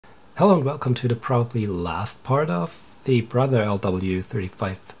Hello and welcome to the probably last part of the brother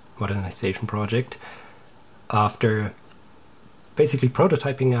LW-35 modernization project. After basically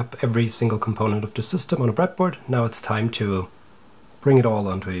prototyping up every single component of the system on a breadboard, now it's time to bring it all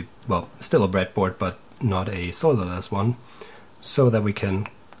onto a, well, still a breadboard, but not a solderless one, so that we can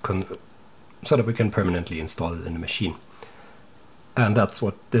permanently install it in the machine. And that's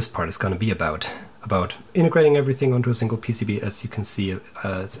what this part is going to be about integrating everything onto a single PCB. As you can see,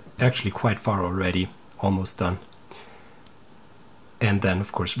 it's actually quite far already, almost done. And then,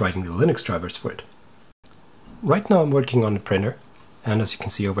 of course, writing the Linux drivers for it. Right now I'm working on the printer, and as you can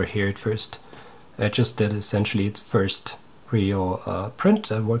see over here at first, I just did essentially its first real print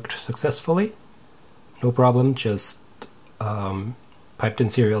that worked successfully. No problem, just piped in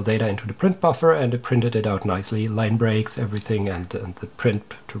serial data into the print buffer and it printed it out nicely, line breaks, everything, and the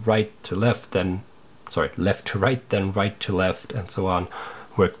print to right to left, then left to right, then right to left, and so on,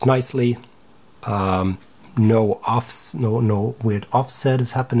 worked nicely. No weird offset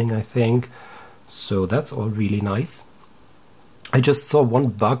is happening, I think, so that's all really nice. I just saw one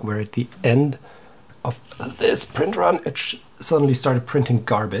bug where at the end of this print run it suddenly started printing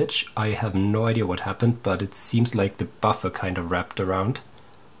garbage. I have no idea what happened, but it seems like the buffer kind of wrapped around.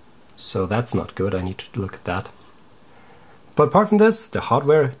 So that's not good, I need to look at that. But apart from this, the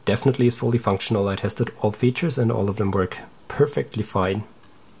hardware definitely is fully functional. I tested all features and all of them work perfectly fine.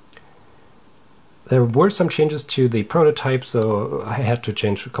 There were some changes to the prototype, so I had to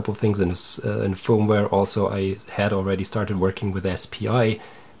change a couple of things in firmware. Also, I had already started working with SPI,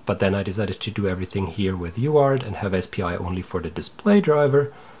 but then I decided to do everything here with UART and have SPI only for the display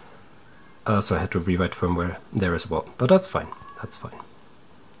driver. So I had to rewrite firmware there as well, but that's fine, that's fine.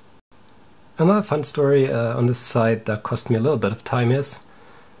 Another fun story on this side that cost me a little bit of time is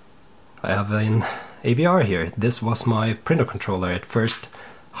I have an AVR here. This was my printer controller at first,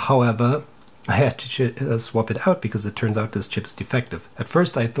 however I had to swap it out because it turns out this chip is defective. At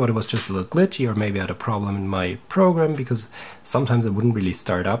first I thought it was just a little glitchy, or maybe I had a problem in my program because sometimes it wouldn't really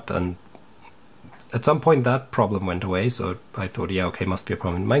start up, and at some point that problem went away, so I thought, yeah, okay, must be a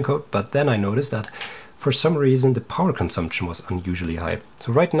problem in my code. But then I noticed that for some reason the power consumption was unusually high.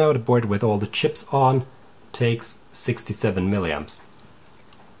 So right now the board with all the chips on takes 67 milliamps.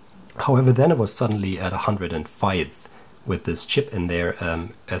 However, then it was suddenly at 105 with this chip in there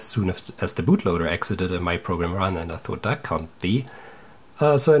as soon as the bootloader exited and my program ran, and I thought that can't be.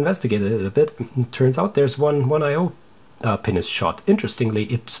 So I investigated it a bit. It turns out there's one I/O pin is shot. Interestingly,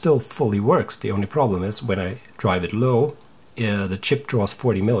 it still fully works. The only problem is when I drive it low, the chip draws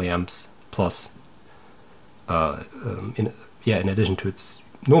 40 milliamps plus, in addition to its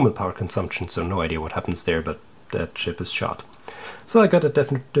normal power consumption. So no idea what happens there, but that chip is shot. So I got a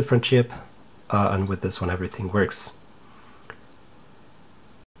different chip, and with this one everything works.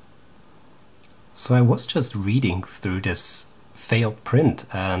 So I was just reading through this failed print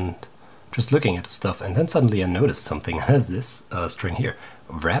and just looking at the stuff, and then suddenly I noticed something. There's this string here,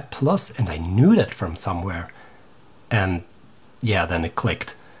 wrap plus, and I knew that from somewhere. And yeah, then it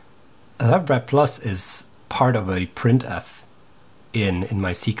clicked. That wrap plus is part of a printf in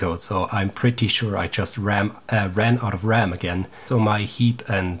my C code, so I'm pretty sure I just ran out of RAM again. So my heap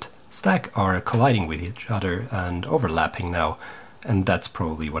and stack are colliding with each other and overlapping now, and that's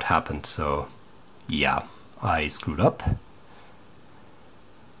probably what happened. So yeah, I screwed up.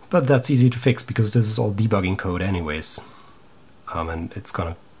 But that's easy to fix because this is all debugging code anyways, and it's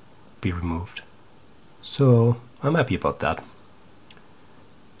gonna be removed. So I'm happy about that.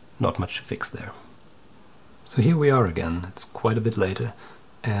 Not much to fix there. So here we are again. It's quite a bit later,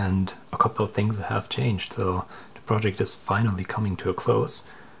 and a couple of things have changed. So the project is finally coming to a close.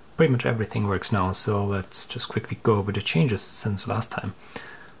 Pretty much everything works now, so let's just quickly go over the changes since last time.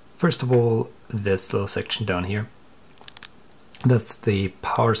 First of all, this little section down here, that's the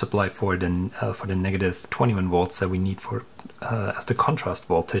power supply for the negative 21 volts that we need for as the contrast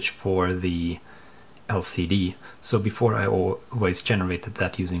voltage for the LCD. So before I always generated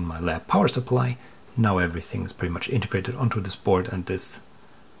that using my lab power supply. Now everything is pretty much integrated onto this board, and this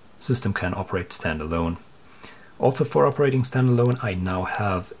system can operate standalone. Also, for operating standalone, I now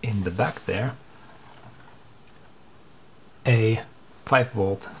have in the back there a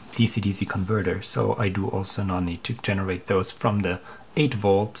 5-volt DC-DC converter, so I do also now need to generate those from the 8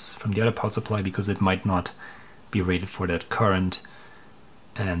 volts from the other power supply because it might not be rated for that current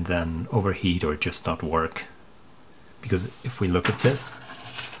and then overheat or just not work. Because if we look at this,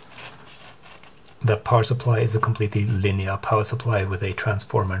 that power supply is a completely linear power supply with a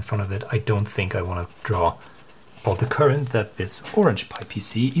transformer in front of it. I don't think I want to draw all the current that this orange Pi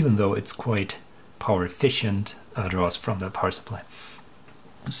PC, even though it's quite power efficient, draws from that power supply.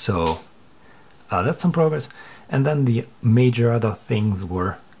 So that's some progress. And then the major other things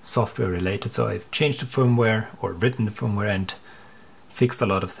were software related. So I've changed the firmware, or written the firmware, and fixed a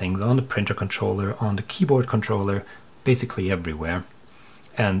lot of things on the printer controller, on the keyboard controller, basically everywhere.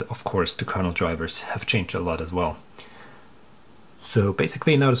 And of course the kernel drivers have changed a lot as well. So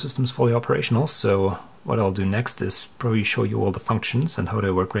basically now the system's fully operational. So what I'll do next is probably show you all the functions and how they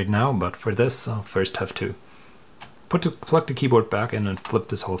work right now. But for this, I'll first have to plug the keyboard back in and flip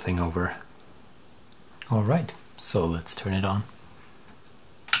this whole thing over. All right, so let's turn it on.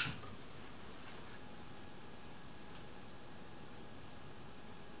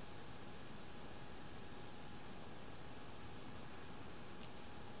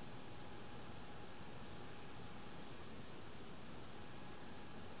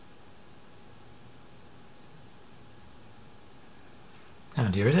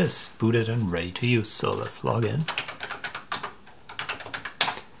 And here it is, booted and ready to use. So let's log in.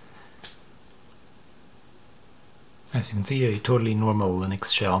 As you can see, a totally normal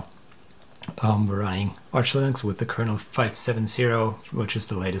Linux shell. We're running Arch Linux with the kernel 5.7.0, which is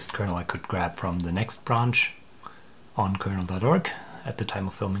the latest kernel I could grab from the next branch on kernel.org at the time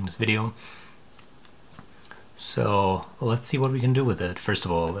of filming this video. So let's see what we can do with it. First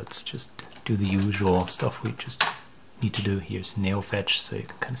of all, let's just do the usual stuff we just need to do. Here's neofetch, so you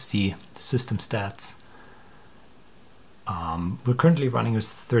can kind of see the system stats. We're currently running a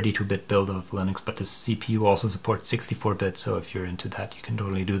 32-bit build of Linux, but the CPU also supports 64-bit, so if you're into that, you can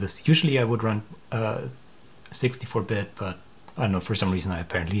totally do this. Usually I would run 64-bit, but I don't know, for some reason I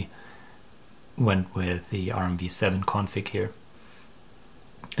apparently went with the RMV7 config here.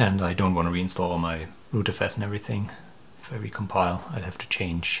 And I don't want to reinstall all my rootfs and everything. If I recompile, I'd have to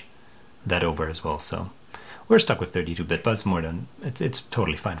change that over as well, so we're stuck with 32-bit, but it's more than, it's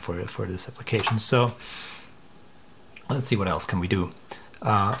totally fine for this application. So let's see what else can we do.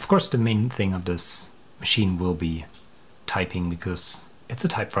 Of course, the main thing of this machine will be typing, because it's a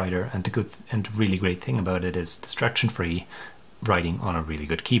typewriter, and the good and really great thing about it is distraction-free writing on a really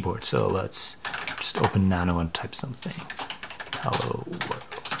good keyboard. So let's just open Nano and type something. Hello world.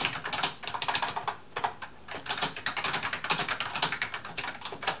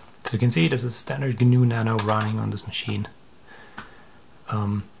 So you can see this is standard GNU Nano running on this machine.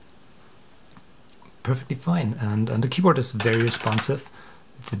 Perfectly fine, and the keyboard is very responsive.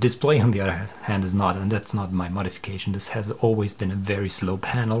 The display, on the other hand, is not, and that's not my modification. This has always been a very slow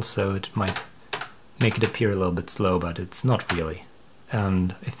panel, so it might make it appear a little bit slow, but it's not really.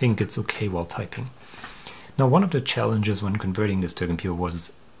 And I think it's okay while typing. Now, one of the challenges when converting this to a computer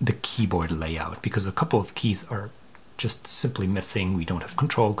was the keyboard layout, because a couple of keys are just simply missing. We don't have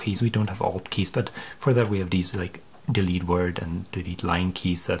control keys, we don't have alt keys, but for that we have these like delete word and delete line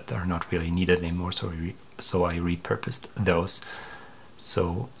keys that are not really needed anymore, so I repurposed those.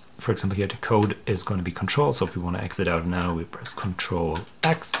 So for example here the code is going to be control, so if we want to exit out of Nano we press Control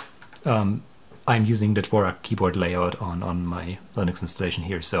X. I'm using the Dvorak keyboard layout on my Linux installation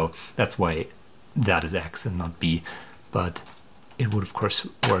here, so that's why that is X and not B, but it would of course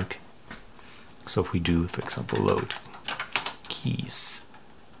work. So if we do, for example, load keys,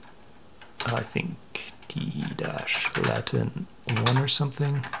 I think D-Latin 1 or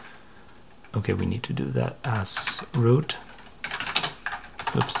something. Okay, we need to do that as root.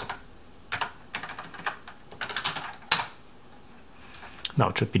 Oops. Now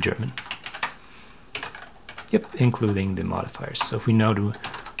it should be German. Yep, including the modifiers. So if we now do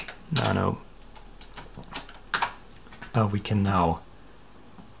Nano, we can now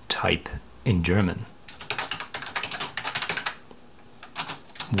type in German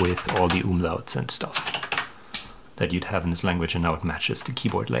with all the umlauts and stuff that you'd have in this language, and now it matches the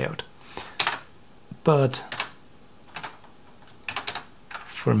keyboard layout. But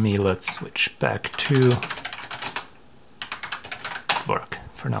for me, let's switch back to Dvorak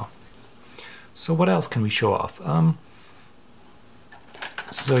for now. So what else can we show off?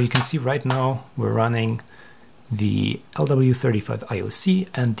 So you can see right now we're running the LW-35 IOC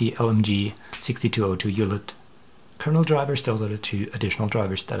and the LMG6202 ULIT kernel drivers. Those are the two additional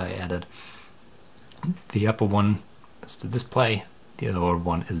drivers that I added. The upper one is the display, the lower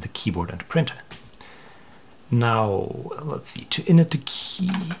one is the keyboard and the printer. Now let's see, to init the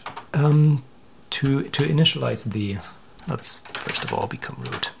key, to initialize the, let's first of all become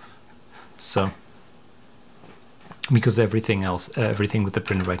root. So because everything else, everything with the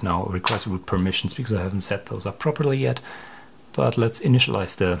printer right now requires root permissions, because I haven't set those up properly yet. But let's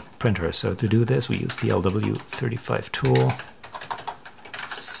initialize the printer. So to do this, we use the LW-35 tool,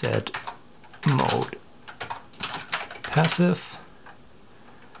 set mode passive,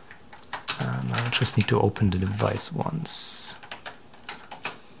 and I just need to open the device once.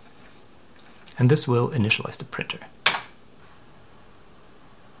 and this will initialize the printer.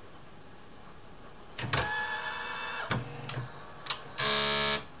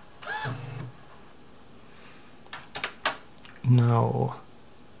 Now,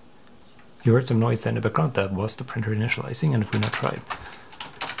 you heard some noise there in the background. That was the printer initializing, and if we now try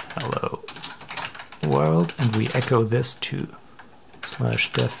hello world and we echo this to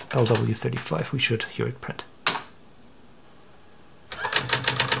 /def LW-35, we should hear it print.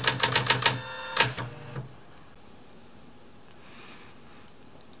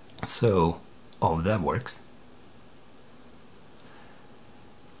 So all of that works.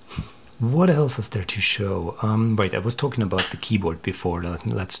 What else is there to show? Right, I was talking about the keyboard before.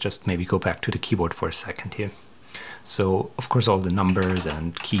 Let's just maybe go back to the keyboard for a second here. So, of course, all the numbers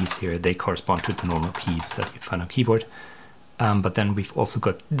and keys here, they correspond to the normal keys that you find on keyboard. But then we've also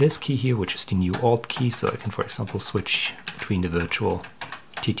got this key here, which is the new Alt key. So I can, for example, switch between the virtual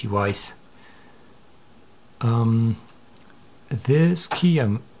TTYs. This key,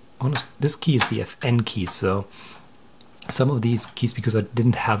 this key is the FN key. So some of these keys, because I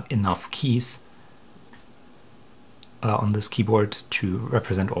didn't have enough keys on this keyboard to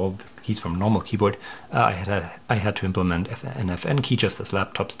represent all keys from a normal keyboard, I had to implement an FN key just as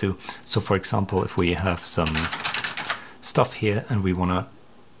laptops do. So for example, if we have some stuff here and we want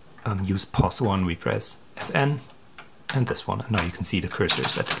to use pos1, we press FN and this one, and now you can see the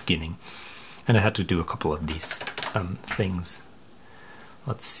cursors at the beginning. And I had to do a couple of these things.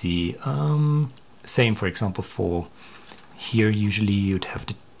 Let's see, same for example for here, usually you'd have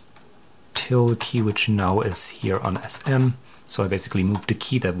the tilde key, which now is here on SM. So I basically moved the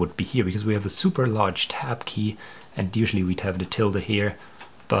key that would be here because we have a super large tab key, and usually we'd have the tilde here,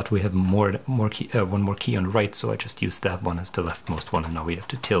 but we have one more key on the right, so I just used that one as the leftmost one, and now we have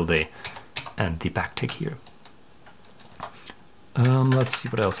the tilde and the backtick here. Let's see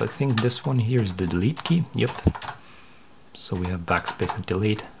what else. I think this one here is the delete key. Yep. So we have backspace and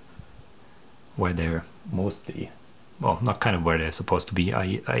delete, where they're mostly, well, not kind of where they're supposed to be.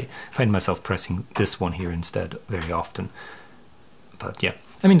 I find myself pressing this one here instead very often. But yeah,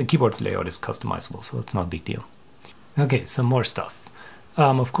 I mean, the keyboard layout is customizable, so it's not a big deal. Okay, some more stuff.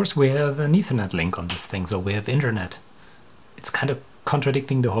 Of course, we have an Ethernet link on this thing, so we have internet. It's kind of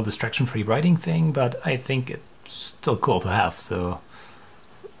contradicting the whole distraction-free writing thing, but I think it's still cool to have. So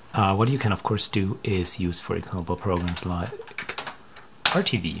what you can, of course, do is use, for example, programs like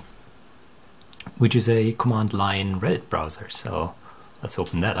RTV, which is a command line Reddit browser. So let's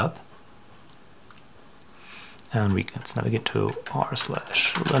open that up. And let's navigate to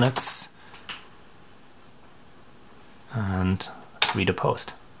r/Linux and read a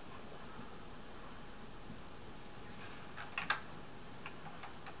post.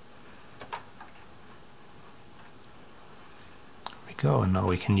 There we go, and now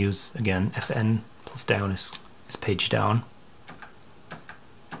we can use, again, FN plus down is page down.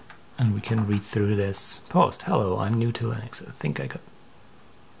 And we can read through this post. Hello, I'm new to Linux. I think I got...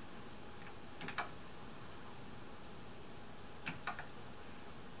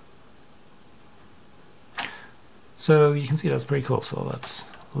 So you can see that's pretty cool. So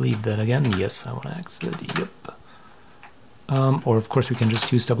let's leave that again. Yes, I want to exit. Yep. Or of course we can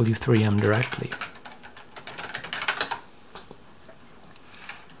just use W3M directly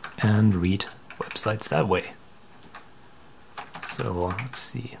and read websites that way. So let's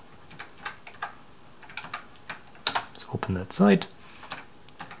see. Let's open that site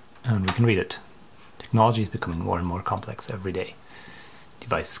and we can read it. Technology is becoming more and more complex every day.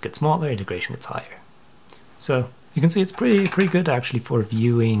 Devices get smaller, integration gets higher. So you can see it's pretty good actually for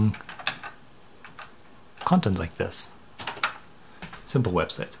viewing content like this. Simple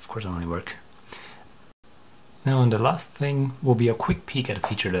websites, of course, only work. Now, and the last thing will be a quick peek at a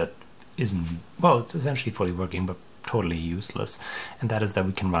feature that isn't, well, it's essentially fully working, but totally useless. And that is that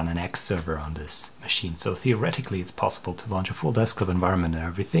we can run an X server on this machine. So theoretically, it's possible to launch a full desktop environment and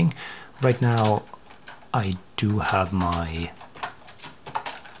everything. Right now, I do have my,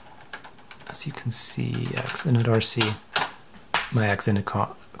 as you can see, xinit.rc, my xinit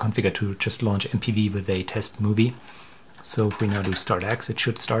configured to just launch MPV with a test movie. So if we now do start X, it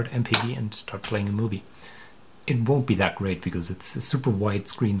should start MPV and start playing a movie. It won't be that great because it's a super wide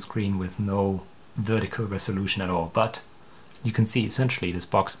screen with no vertical resolution at all, but you can see essentially this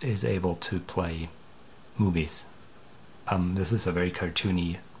box is able to play movies. This is a very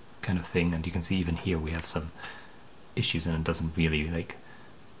cartoony kind of thing, and you can see even here we have some issues, and it doesn't really, like,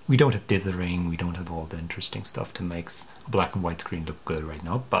 we don't have dithering, we don't have all the interesting stuff to make a black and white screen look good right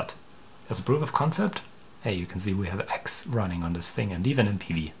now, but as a proof of concept, hey, you can see we have X running on this thing and even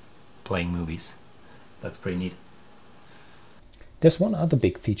MPV playing movies. That's pretty neat. There's one other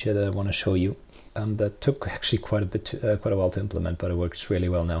big feature that I want to show you. that took actually quite a while to implement, but it works really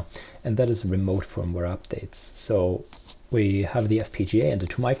well now. And that is remote firmware updates. So we have the FPGA and the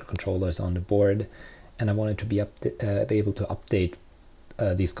two microcontrollers on the board, and I wanted to be able to update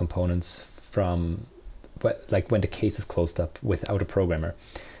these components from like when the case is closed up without a programmer.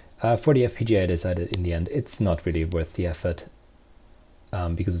 For the FPGA, I decided in the end it's not really worth the effort.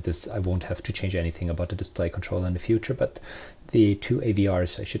 Because of this, I won't have to change anything about the display controller in the future, but the two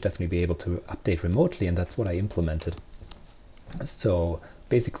AVRs I should definitely be able to update remotely, and that's what I implemented. So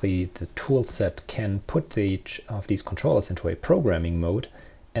basically the tool set can put each of these controllers into a programming mode,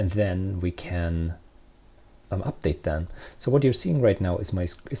 and then we can update them. So what you're seeing right now is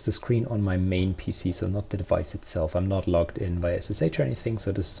the screen on my main PC, so not the device itself. I'm not logged in via SSH or anything,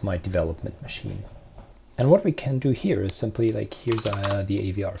 so this is my development machine. And what we can do here is simply like, here's the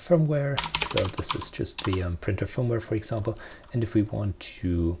AVR firmware. So this is just the printer firmware, for example. And if we want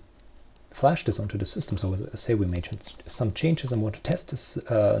to flash this onto the system, so say we made some changes and want to test this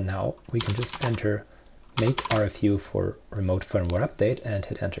now, we can just enter make RFU for remote firmware update and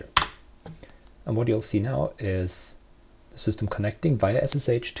hit enter. And what you'll see now is the system connecting via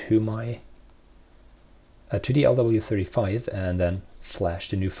SSH to my to the LW-35 and then flash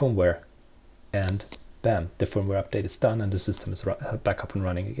the new firmware, and bam, the firmware update is done and the system is back up and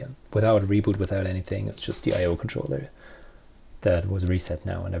running again. Without a reboot, without anything, it's just the I/O controller that was reset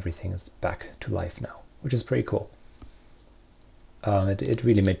now and everything is back to life now, which is pretty cool. It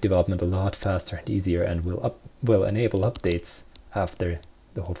really made development a lot faster and easier, and will enable updates after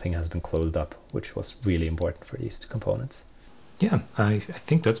the whole thing has been closed up, which was really important for these two components. Yeah, I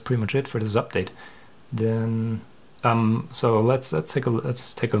think that's pretty much it for this update. Then so let's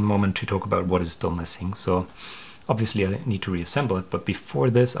take a moment to talk about what is still missing. So obviously I need to reassemble it, but before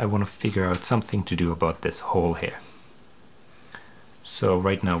this I want to figure out something to do about this hole here. So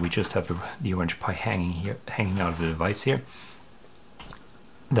right now we just have the orange pi hanging out of the device here.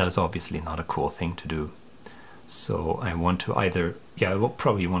 That is obviously not a cool thing to do. So I want to I will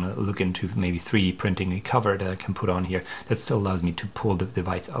probably want to look into maybe 3D printing a cover that I can put on here that still allows me to pull the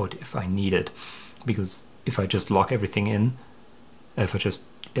device out if I need it. Because if I just lock everything in,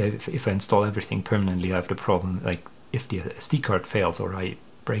 if I install everything permanently, I have the problem, like if the SD card fails or I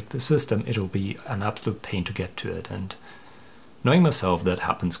break the system, it'll be an absolute pain to get to it. And knowing myself, that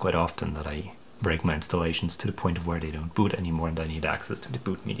happens quite often, that I break my installations to the point of where they don't boot anymore and I need access to the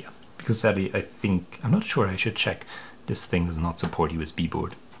boot media. Because sadly, I'm not sure, I should check, this thing does not support USB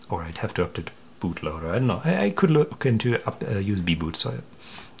boot, or I'd have to update the bootloader. I don't know, I could look into USB boot, so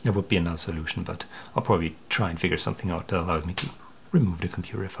it would be another solution, but I'll probably try and figure something out that allows me to remove the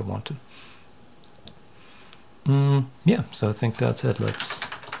computer if I want to. Yeah, so I think that's it. Let's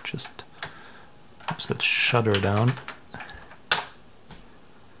just let's shutter down.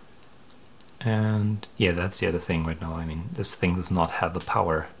 And yeah, that's the other thing right now. I mean, this thing does not have a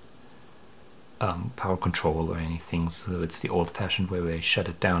power control or anything, so it's the old-fashioned way where you shut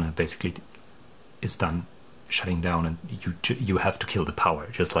it down and basically is done shutting down, and you have to kill the power,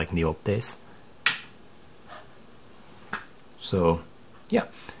 just like in the old days. So yeah,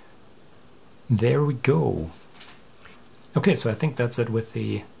 there we go. Okay, so I think that's it with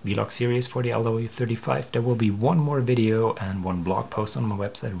the vlog series for the LW-35. There will be one more video and one blog post on my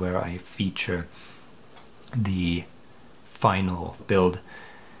website where I feature the final build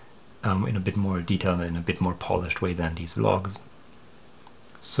in a bit more detail and in a bit more polished way than these vlogs.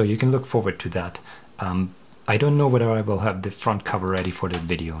 So you can look forward to that. I don't know whether I will have the front cover ready for the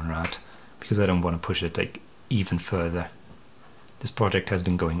video or not, because I don't want to push it like even further. This project has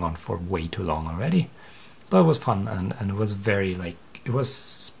been going on for way too long already, but it was fun, and it was very it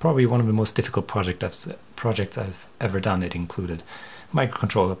was probably one of the most difficult projects I've ever done. It included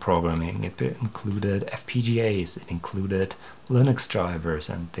microcontroller programming, it included FPGAs, it included Linux drivers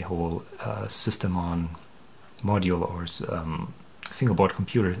and the whole system on module or single board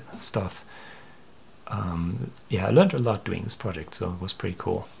computer stuff. Yeah, I learned a lot doing this project, so it was pretty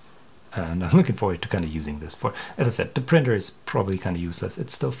cool. And I'm looking forward to kind of using this for, as I said, the printer is probably kind of useless.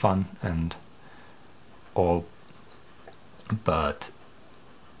 It's still fun and all, but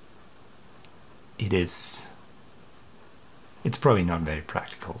it's probably not very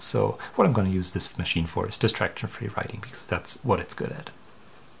practical. So what I'm going to use this machine for is distraction-free writing, because that's what it's good at.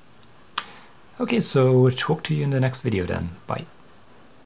 Okay, so talk to you in the next video then. Bye.